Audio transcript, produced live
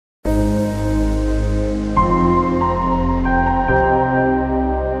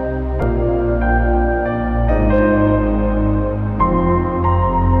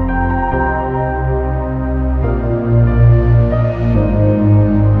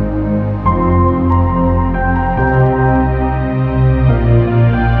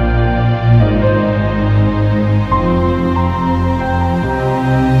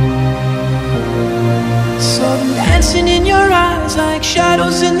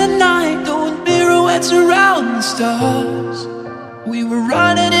stars. We were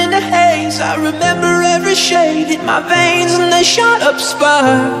running in the haze. I remember every shade hit my veins and they shot up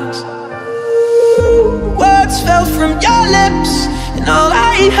sparks. Words fell from your lips and all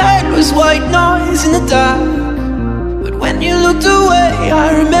I heard was white noise in the dark. But when you looked away, I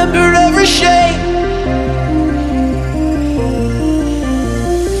remember every shade.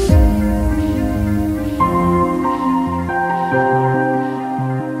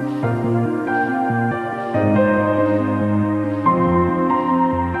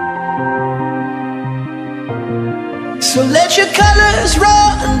 So let your colors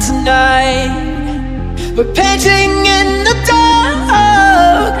run tonight. We're painting in the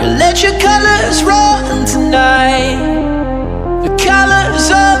dark. Let your colors run tonight. The colors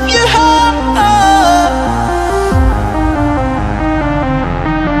of your heart.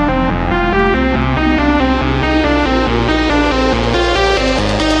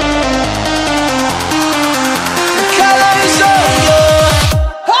 The colors of your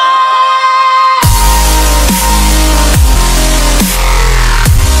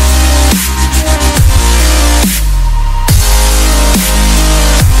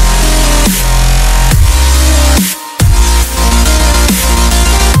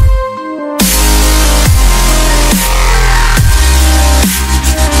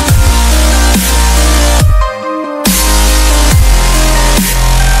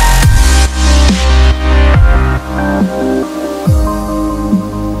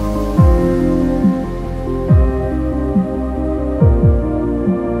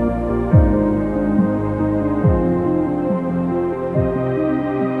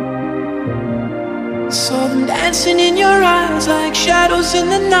saw them dancing in your eyes like shadows in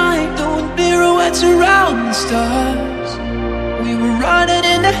the night, doing pirouettes around the stars. We were running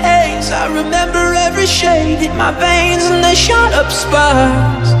in the haze. I remember every shade hit my veins and they shot up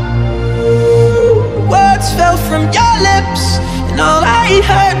sparks. Words fell from your lips and all I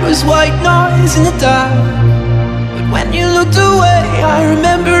heard was white noise in the dark. But when you looked away, I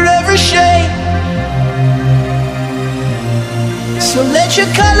remember every shade. So let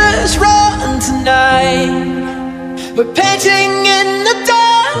your colors run tonight. We're painting in the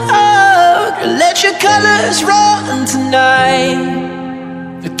dark. Let your colors run tonight.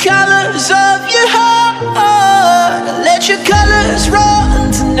 The colors of your heart. Let your colors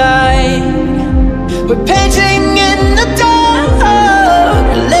run tonight. We're painting